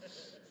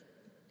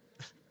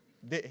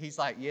 He's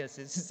like, yes,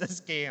 this is a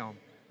scam.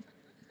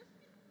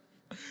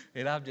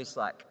 And I'm just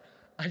like,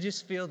 I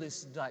just feel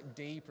this like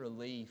deep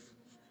relief.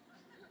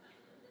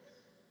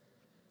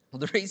 Well,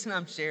 the reason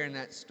I'm sharing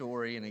that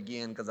story, and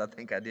again, because I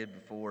think I did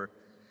before,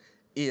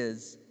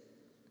 is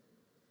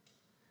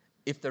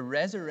if the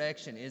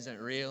resurrection isn't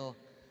real,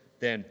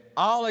 then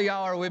all of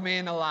y'all are with me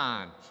in the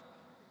line.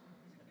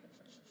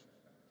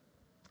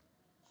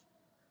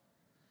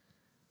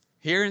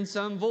 Hearing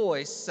some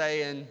voice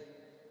saying,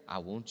 I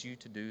want you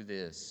to do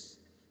this.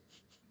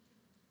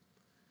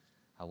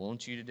 I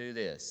want you to do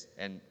this.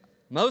 And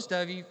most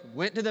of you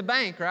went to the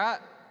bank, right?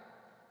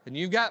 And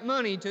you've got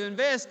money to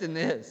invest in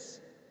this.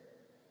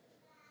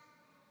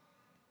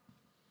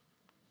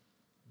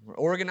 We're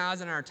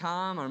organizing our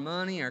time, our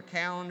money, our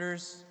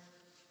calendars.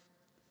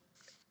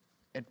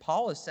 And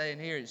Paul is saying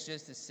here, it's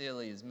just as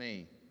silly as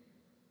me.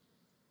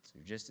 So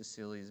you're just as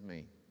silly as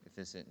me if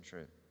this isn't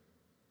true.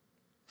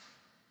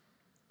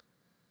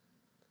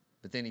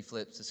 But then he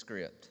flips the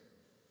script.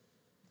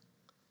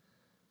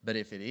 But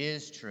if it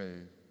is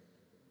true,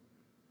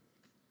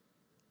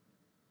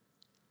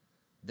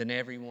 then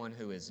everyone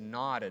who is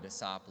not a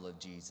disciple of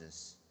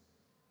Jesus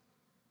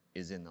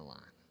is in the line.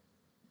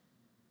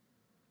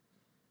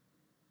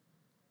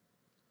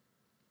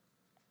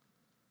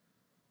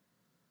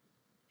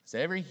 So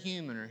every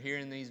human are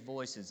hearing these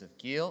voices of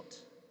guilt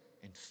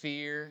and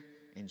fear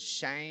and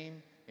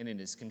shame, and it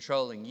is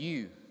controlling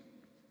you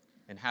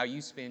and how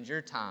you spend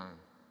your time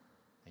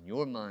and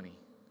your money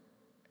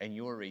and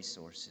your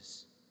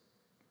resources.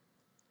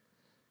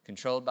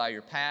 Controlled by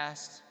your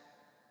past,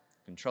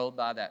 controlled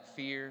by that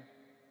fear.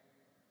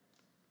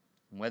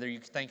 And whether you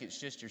think it's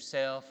just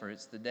yourself or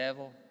it's the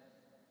devil,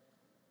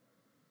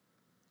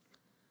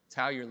 it's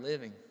how you're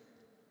living.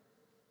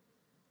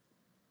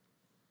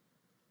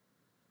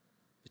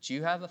 But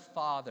you have a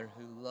Father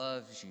who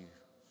loves you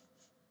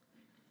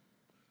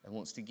and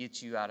wants to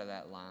get you out of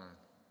that line.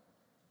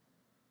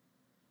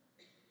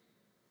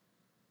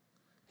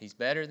 He's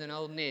better than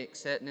old Nick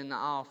sitting in the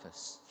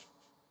office.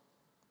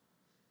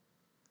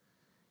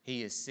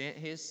 He has sent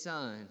His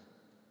Son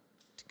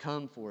to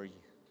come for you.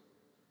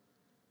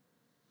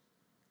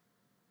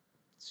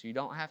 So you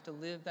don't have to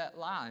live that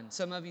lie. And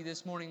some of you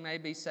this morning may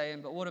be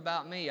saying, but what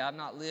about me? I've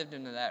not lived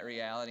into that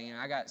reality and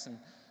I got some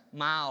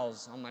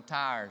miles on my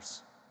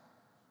tires.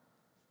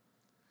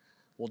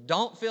 Well,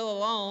 don't feel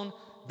alone.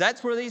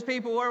 That's where these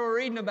people were we're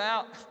reading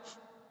about.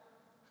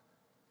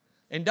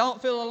 And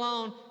don't feel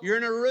alone. You're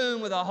in a room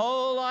with a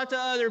whole lot of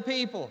other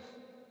people.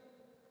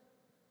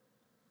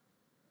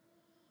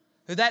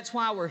 That's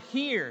why we're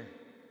here.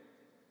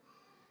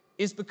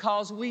 Is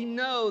because we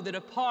know that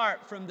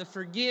apart from the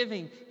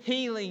forgiving,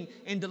 healing,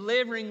 and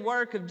delivering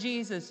work of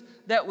Jesus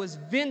that was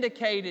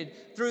vindicated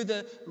through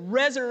the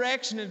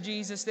resurrection of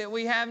Jesus, that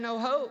we have no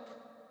hope.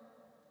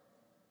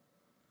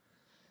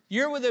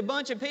 You're with a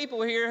bunch of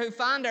people here who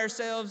find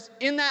ourselves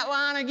in that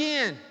line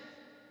again.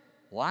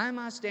 Why am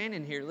I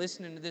standing here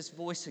listening to this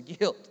voice of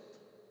guilt?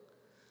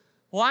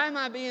 Why am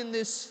I being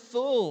this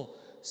fool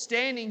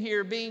standing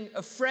here being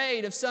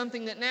afraid of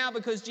something that now,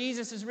 because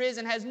Jesus is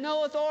risen, has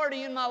no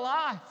authority in my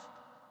life?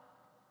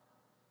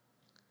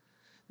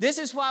 This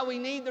is why we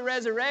need the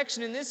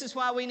resurrection, and this is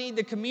why we need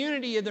the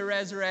community of the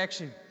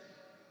resurrection.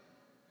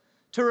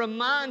 To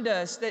remind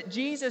us that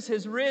Jesus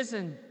has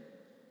risen.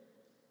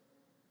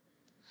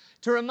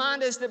 To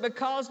remind us that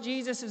because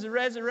Jesus is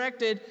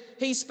resurrected,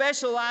 He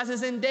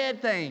specializes in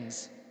dead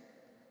things.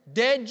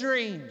 Dead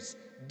dreams,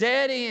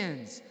 dead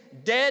ends,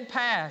 dead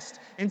past,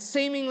 and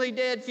seemingly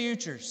dead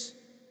futures.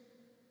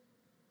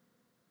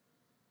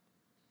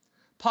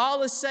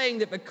 Paul is saying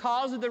that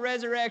because of the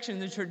resurrection,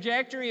 the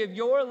trajectory of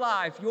your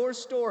life, your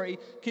story,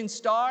 can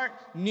start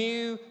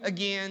new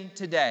again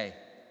today.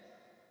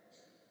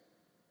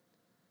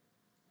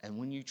 And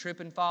when you trip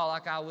and fall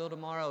like I will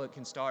tomorrow, it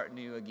can start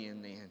new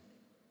again then.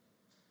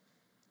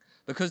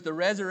 Because the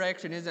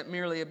resurrection isn't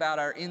merely about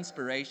our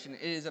inspiration,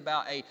 it is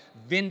about a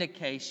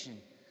vindication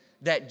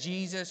that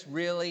Jesus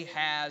really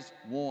has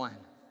won.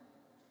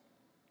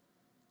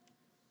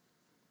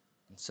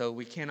 And so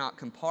we cannot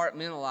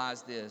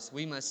compartmentalize this.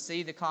 We must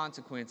see the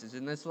consequences.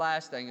 And this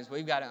last thing is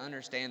we've got to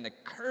understand the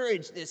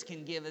courage this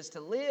can give us to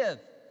live.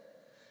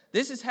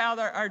 This is how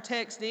our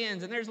text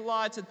ends. And there's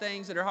lots of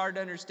things that are hard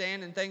to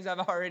understand and things I've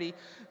already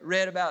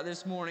read about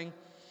this morning.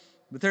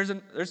 But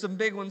there's some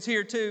big ones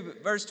here too.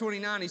 But verse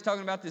 29, he's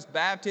talking about this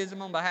baptism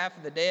on behalf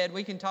of the dead.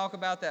 We can talk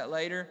about that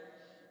later.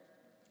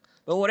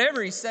 But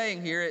whatever he's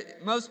saying here,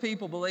 most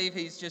people believe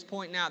he's just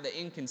pointing out the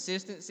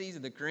inconsistencies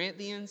of the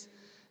Corinthians.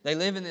 They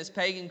live in this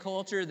pagan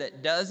culture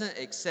that doesn't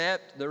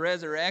accept the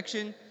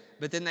resurrection.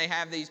 But then they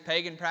have these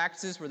pagan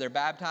practices where they're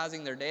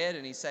baptizing their dead,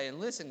 and he's saying,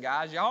 listen,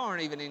 guys, y'all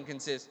aren't even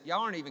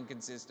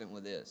consistent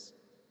with this.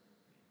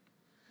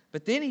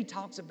 But then he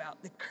talks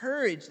about the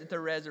courage that the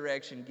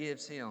resurrection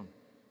gives him.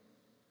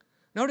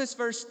 Notice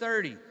verse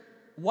 30.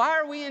 Why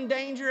are we in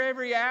danger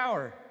every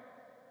hour?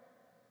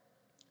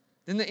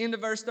 Then the end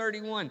of verse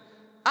 31.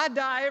 I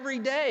die every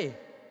day.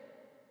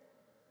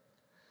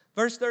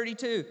 Verse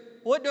 32.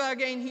 What do I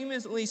gain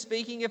humanly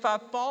speaking if I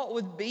fought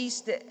with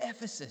beasts at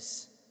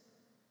Ephesus?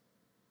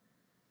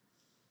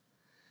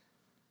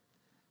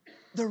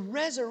 The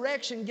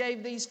resurrection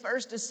gave these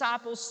first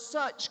disciples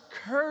such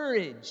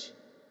courage.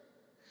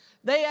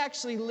 They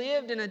actually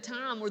lived in a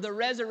time where the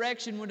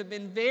resurrection would have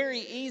been very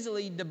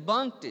easily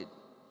debunked.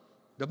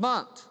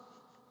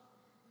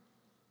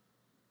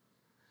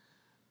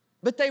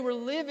 But they were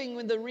living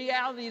with the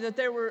reality that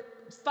there were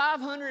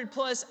 500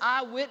 plus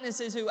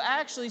eyewitnesses who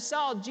actually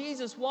saw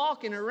Jesus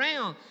walking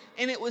around.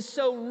 And it was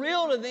so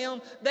real to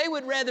them, they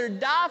would rather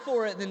die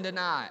for it than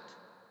deny it.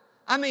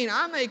 I mean,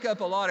 I make up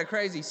a lot of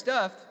crazy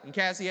stuff, and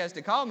Cassie has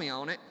to call me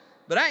on it,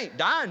 but I ain't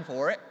dying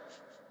for it.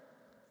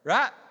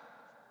 Right?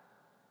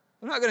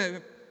 I'm not going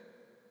to.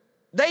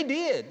 They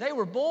did. They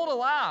were boiled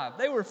alive.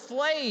 They were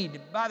flayed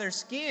by their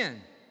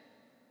skin.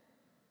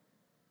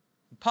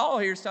 Paul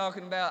here is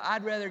talking about,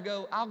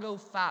 I'll go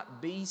fight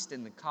beasts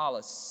in the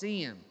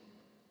Colosseum.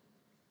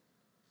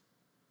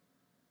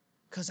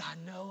 Because I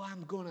know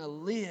I'm going to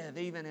live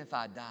even if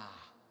I die.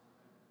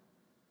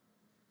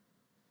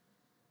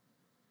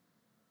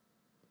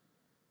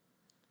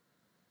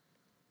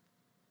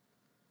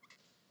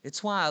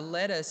 It's why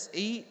let us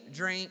eat,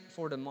 drink,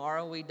 for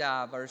tomorrow we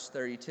die. Verse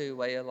 32,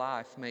 way of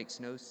life makes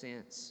no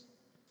sense.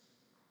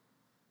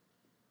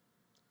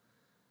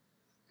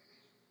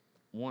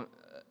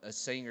 A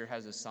singer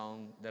has a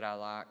song that I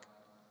like,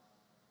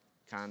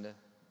 kind of.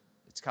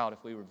 It's called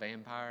If We Were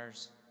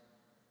Vampires.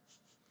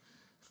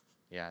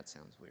 Yeah, it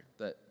sounds weird.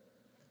 But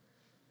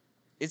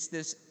it's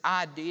this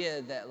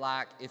idea that,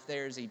 like, if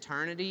there's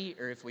eternity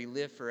or if we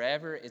live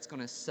forever, it's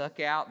going to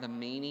suck out the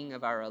meaning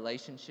of our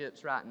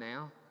relationships right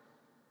now.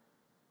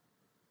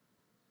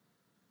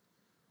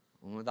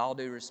 And with all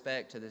due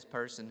respect to this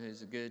person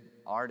who's a good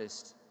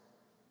artist,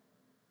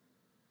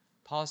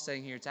 Paul's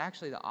saying here it's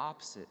actually the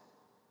opposite.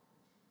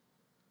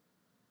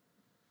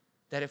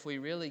 That if we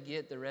really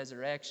get the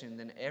resurrection,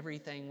 then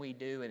everything we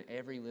do in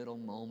every little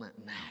moment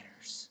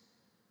matters.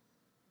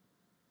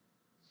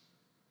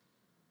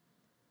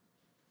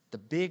 The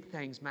big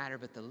things matter,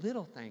 but the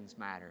little things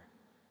matter.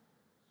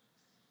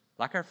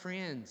 Like our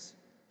friends,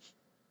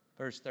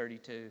 verse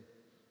 32.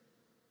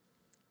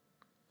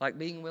 Like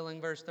being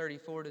willing, verse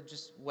 34, to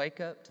just wake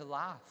up to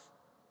life.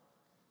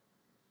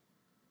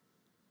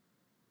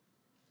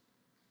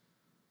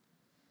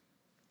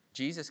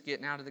 Jesus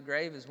getting out of the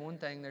grave is one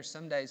thing. There's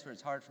some days where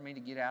it's hard for me to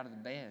get out of the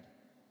bed.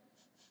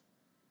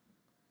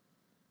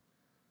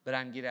 But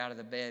I can get out of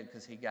the bed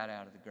because He got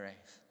out of the grave.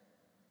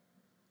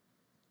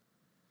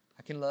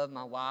 I can love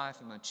my wife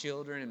and my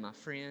children and my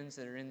friends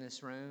that are in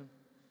this room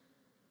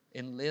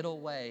in little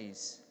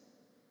ways.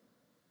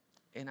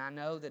 And I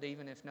know that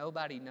even if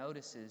nobody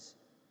notices,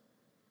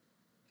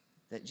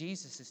 that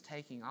Jesus is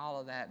taking all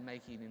of that and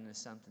making it into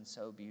something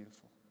so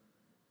beautiful.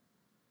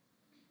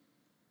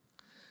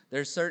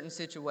 There's certain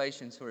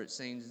situations where it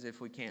seems as if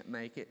we can't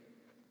make it.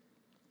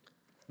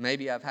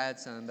 Maybe I've had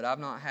some, but I've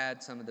not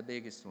had some of the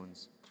biggest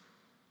ones.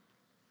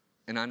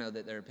 And I know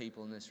that there are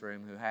people in this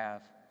room who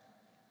have.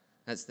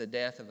 That's the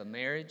death of a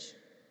marriage,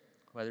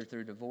 whether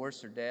through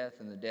divorce or death,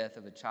 and the death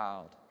of a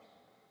child.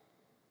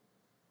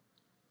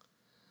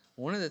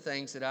 One of the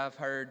things that I've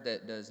heard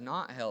that does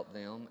not help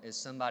them is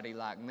somebody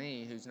like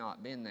me who's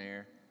not been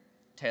there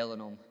telling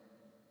them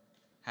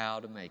how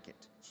to make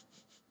it.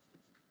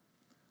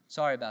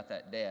 Sorry about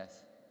that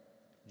death.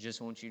 Just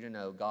want you to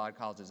know God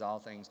causes all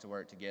things to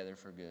work together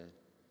for good.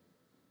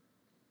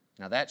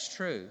 Now that's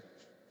true,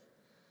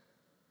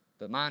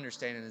 but my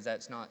understanding is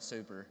that's not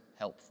super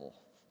helpful,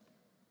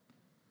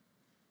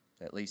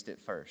 at least at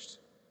first.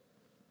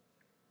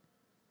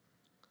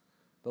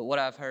 But what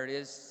I've heard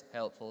is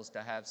helpful is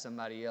to have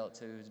somebody else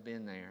who's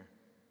been there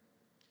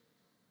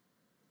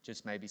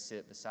just maybe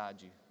sit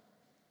beside you.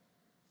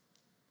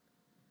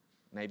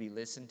 Maybe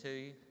listen to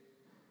you.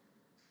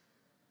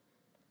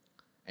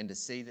 And to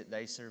see that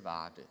they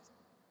survived it.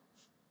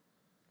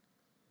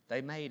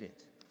 They made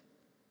it.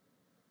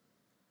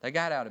 They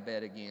got out of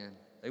bed again.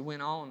 They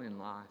went on in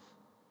life.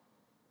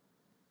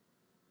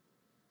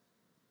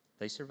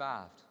 They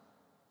survived.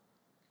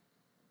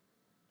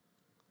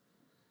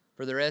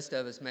 For the rest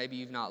of us, maybe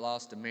you've not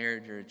lost a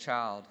marriage or a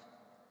child,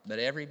 but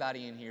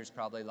everybody in here has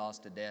probably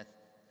lost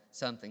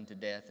something to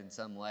death in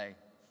some way.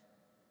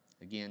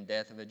 Again,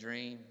 death of a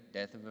dream,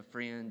 death of a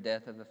friend,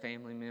 death of a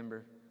family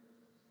member.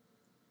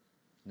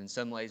 And in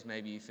some ways,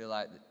 maybe you feel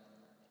like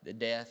the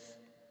death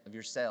of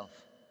yourself.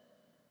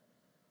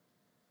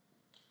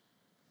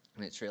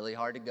 And it's really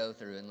hard to go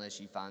through unless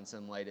you find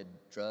some way to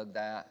drug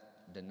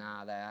that,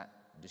 deny that,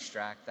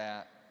 distract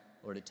that,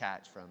 or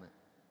detach from it.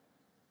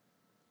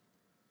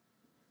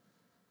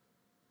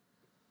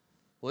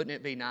 Wouldn't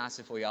it be nice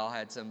if we all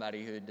had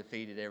somebody who had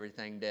defeated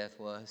everything death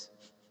was?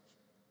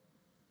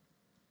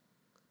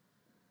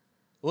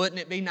 Wouldn't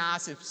it be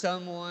nice if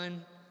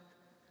someone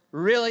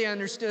really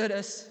understood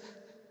us?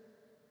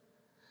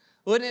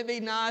 Wouldn't it be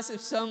nice if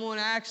someone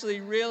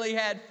actually really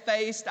had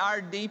faced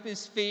our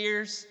deepest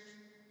fears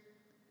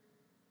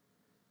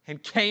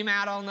and came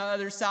out on the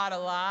other side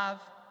alive?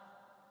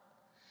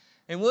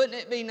 And wouldn't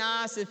it be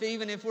nice if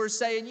even if we're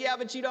saying, yeah,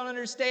 but you don't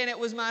understand, it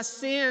was my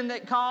sin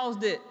that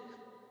caused it.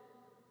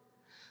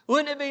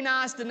 Wouldn't it be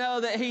nice to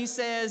know that He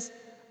says,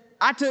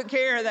 I took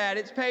care of that.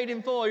 It's paid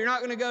in full. You're not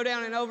going to go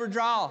down and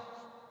overdraw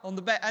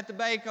at the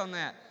bank on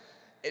that.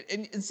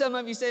 And some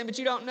of you saying, but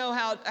you don't know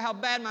how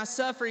bad my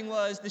suffering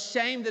was, the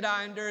shame that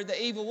I endured,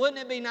 the evil. Wouldn't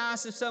it be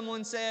nice if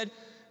someone said,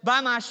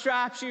 by my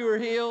stripes you were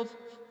healed?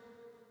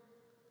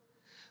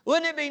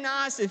 Wouldn't it be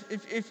nice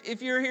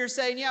if you're here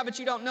saying, yeah, but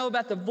you don't know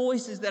about the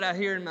voices that I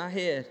hear in my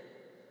head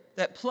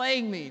that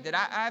plague me, that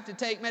I have to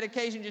take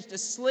medication just to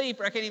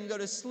sleep, or I can't even go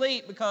to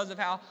sleep because of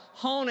how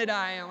haunted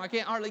I am. I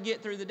can't hardly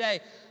get through the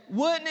day.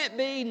 Wouldn't it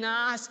be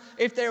nice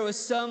if there was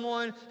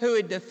someone who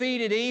had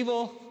defeated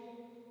evil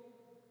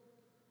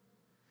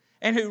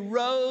and who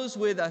rose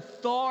with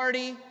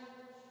authority?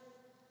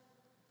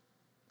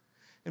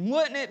 And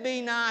wouldn't it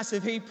be nice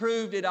if He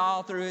proved it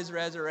all through His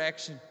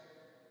resurrection?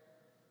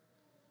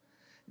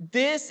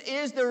 This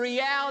is the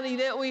reality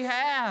that we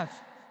have.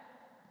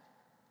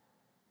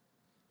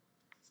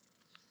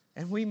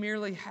 And we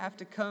merely have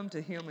to come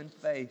to Him in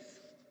faith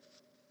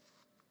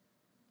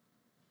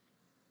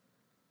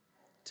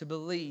to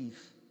believe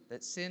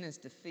that sin is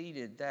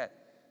defeated,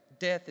 that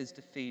death is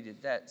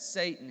defeated, that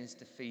Satan is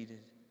defeated.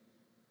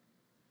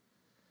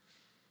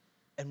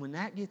 And when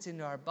that gets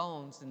into our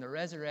bones, then the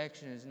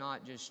resurrection is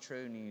not just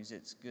true news,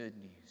 it's good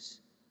news.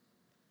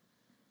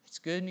 It's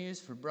good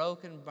news for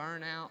broken,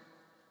 burnout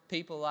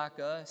people like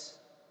us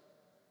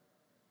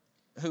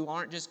who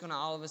aren't just going to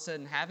all of a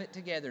sudden have it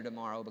together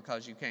tomorrow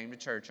because you came to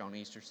church on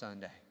Easter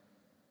Sunday.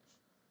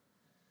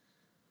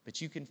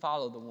 But you can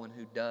follow the one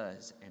who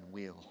does and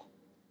will.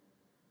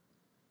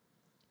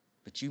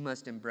 But you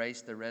must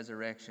embrace the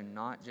resurrection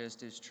not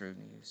just as true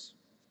news,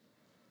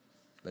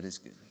 but as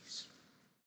good news.